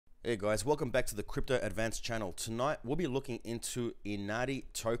Hey guys, welcome back to the CryptoAdvance channel. Tonight we'll be looking into Inari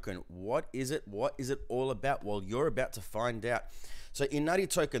token. What is it? What is it all about? Well, you're about to find out. So Inari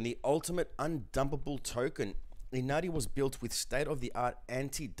token, the ultimate undumpable token. Inari was built with state-of-the-art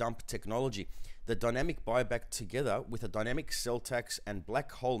anti-dump technology. The dynamic buyback together with a dynamic sell tax and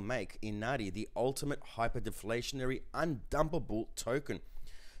black hole make Inari the ultimate hyperdeflationary undumpable token.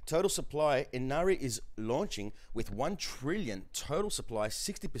 Total supply, Inari is launching with 1 trillion total supply,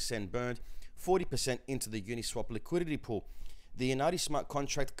 60% burned, 40% into the Uniswap liquidity pool. The Inari smart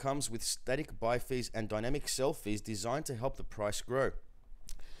contract comes with static buy fees and dynamic sell fees designed to help the price grow.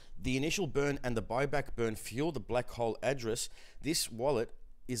 The initial burn and the buyback burn fuel the black hole address. This wallet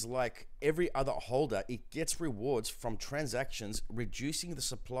is like every other holder. It gets rewards from transactions, reducing the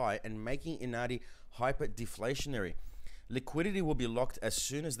supply and making Inari hyper deflationary. Liquidity will be locked as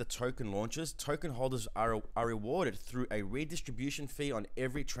soon as the token launches. Token holders are rewarded through a redistribution fee on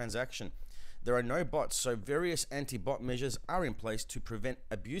every transaction. There are no bots, so various anti-bot measures are in place to prevent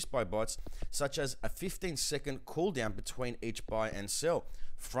abuse by bots, such as a 15-second cooldown between each buy and sell.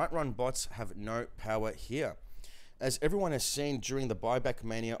 Front-run bots have no power here. As everyone has seen during the buyback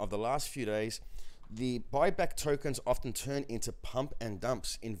mania of the last few days, the buyback tokens often turn into pump and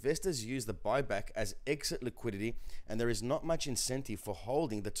dumps. Investors use the buyback as exit liquidity, and there is not much incentive for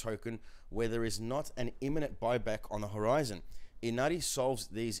holding the token where there is not an imminent buyback on the horizon. Inari solves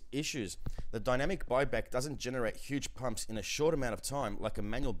these issues. The dynamic buyback doesn't generate huge pumps in a short amount of time like a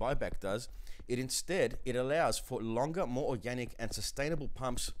manual buyback does. It allows for longer, more organic and sustainable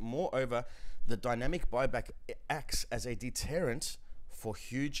pumps. Moreover, the dynamic buyback acts as a deterrent for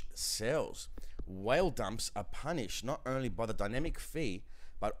huge sales. Whale dumps are punished not only by the dynamic fee,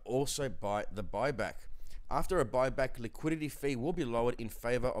 but also by the buyback. After a buyback, liquidity fee will be lowered in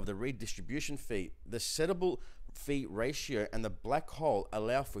favor of the redistribution fee. The settable fee ratio and the black hole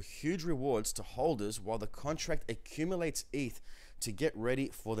allow for huge rewards to holders while the contract accumulates ETH to get ready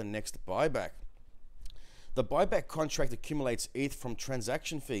for the next buyback. The buyback contract accumulates ETH from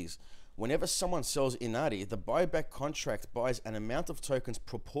transaction fees. Whenever someone sells Inari, the buyback contract buys an amount of tokens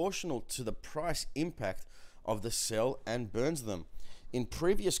proportional to the price impact of the sell and burns them. In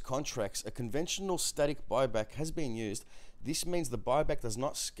previous contracts, a conventional static buyback has been used. This means the buyback does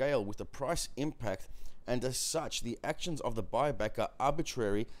not scale with the price impact, and as such, the actions of the buyback are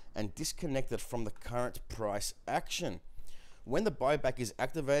arbitrary and disconnected from the current price action. When the buyback is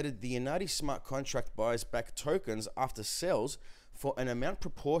activated, the Inari smart contract buys back tokens after sells for an amount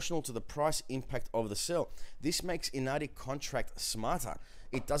proportional to the price impact of the sell. This makes Inari contract smarter.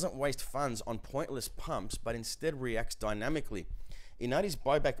 It doesn't waste funds on pointless pumps, but instead reacts dynamically. Inari's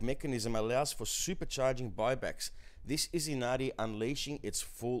buyback mechanism allows for supercharging buybacks. This is Inari unleashing its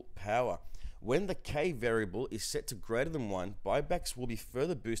full power. When the K variable is set to greater than 1, buybacks will be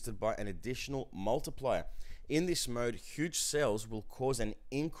further boosted by an additional multiplier. In this mode, huge sales will cause an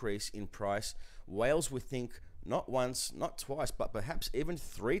increase in price. Whales will think not once, not twice, but perhaps even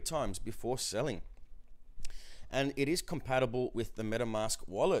 3 times before selling. And it is compatible with the MetaMask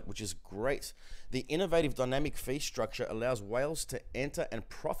wallet, which is great. The innovative dynamic fee structure allows whales to enter and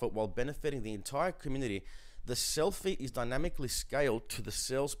profit while benefiting the entire community. The sell fee is dynamically scaled to the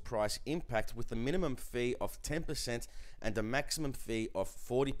sales price impact with a minimum fee of 10% and a maximum fee of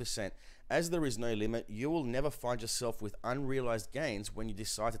 40%. As there is no limit, you will never find yourself with unrealized gains when you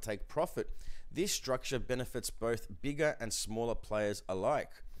decide to take profit. This structure benefits both bigger and smaller players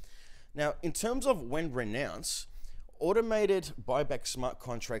alike. Now, in terms of when renounce, automated buyback smart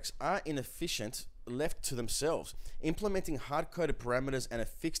contracts are inefficient left to themselves. Implementing hard-coded parameters and a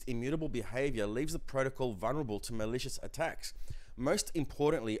fixed immutable behavior leaves the protocol vulnerable to malicious attacks. Most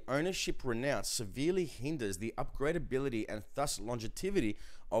importantly, ownership renounce severely hinders the upgradability and thus longevity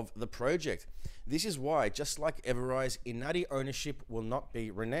of the project. This is why, just like Everrise, Inari ownership will not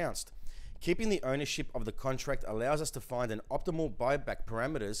be renounced. Keeping the ownership of the contract allows us to find an optimal buyback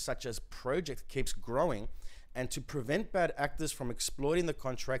parameters such as project keeps growing and to prevent bad actors from exploiting the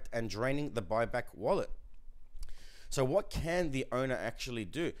contract and draining the buyback wallet. So what can the owner actually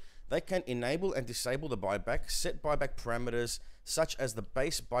do? They can enable and disable the buyback, set buyback parameters such as the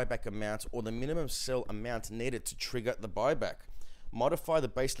base buyback amount or the minimum sell amount needed to trigger the buyback, modify the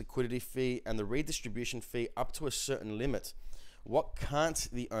base liquidity fee and the redistribution fee up to a certain limit. What can't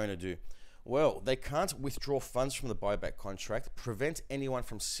the owner do? Well, they can't withdraw funds from the buyback contract, prevent anyone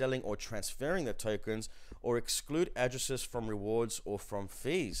from selling or transferring their tokens, or exclude addresses from rewards or from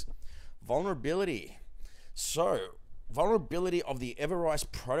fees. Vulnerability. So, vulnerability of the Everrise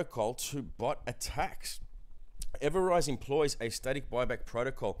protocol to bot attacks. Everrise employs a static buyback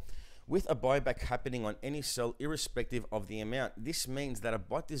protocol With a buyback happening on any sell irrespective of the amount, this means that a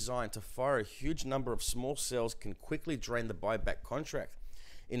bot designed to fire a huge number of small sells can quickly drain the buyback contract.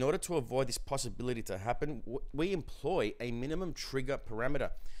 In order to avoid this possibility to happen, we employ a minimum trigger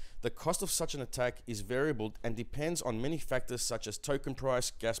parameter. The cost of such an attack is variable and depends on many factors such as token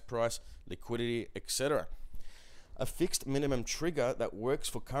price, gas price, liquidity, etc. A fixed minimum trigger that works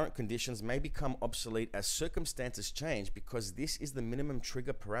for current conditions may become obsolete as circumstances change, because this is the minimum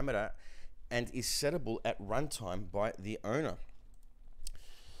trigger parameter and is settable at runtime by the owner.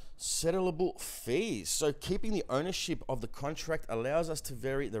 Settleable fees. So keeping the ownership of the contract allows us to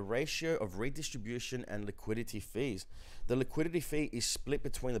vary the ratio of redistribution and liquidity fees. The liquidity fee is split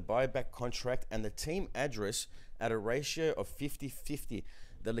between the buyback contract and the team address at a ratio of 50-50.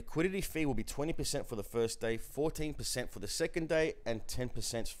 The liquidity fee will be 20% for the first day, 14% for the second day, and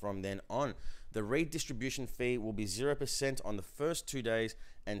 10% from then on. The redistribution fee will be 0% on the first 2 days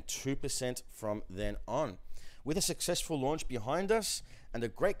and 2% from then on. With a successful launch behind us and a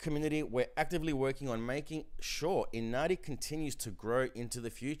great community, we're actively working on making sure Inari continues to grow into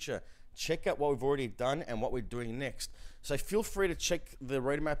the future. Check out what we've already done and what we're doing next. So feel free to check the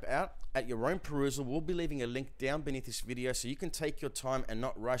roadmap out at your own perusal. We'll be leaving a link down beneath this video so you can take your time and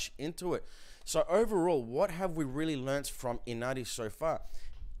not rush into it. So overall, what have we really learned from Inari so far?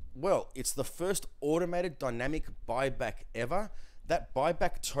 Well, it's the first automated dynamic buyback ever. That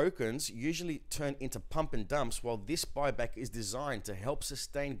buyback tokens usually turn into pump and dumps, while this buyback is designed to help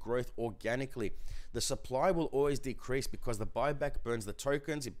sustain growth organically. The supply will always decrease because the buyback burns the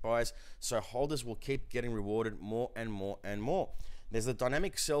tokens it buys, so holders will keep getting rewarded more and more and more. There's a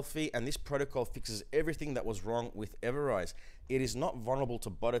dynamic sell fee, and this protocol fixes everything that was wrong with Everrise. It is not vulnerable to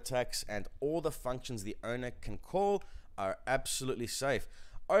bot attacks, and all the functions the owner can call are absolutely safe.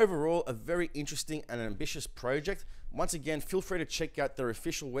 Overall, a very interesting and ambitious project. Once again, feel free to check out their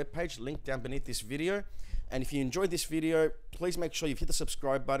official webpage, linked down beneath this video. And if you enjoyed this video, please make sure you've hit the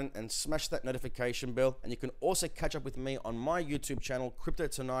subscribe button and smash that notification bell. And you can also catch up with me on my YouTube channel, Crypto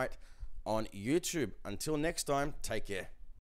Tonight on YouTube. Until next time, take care.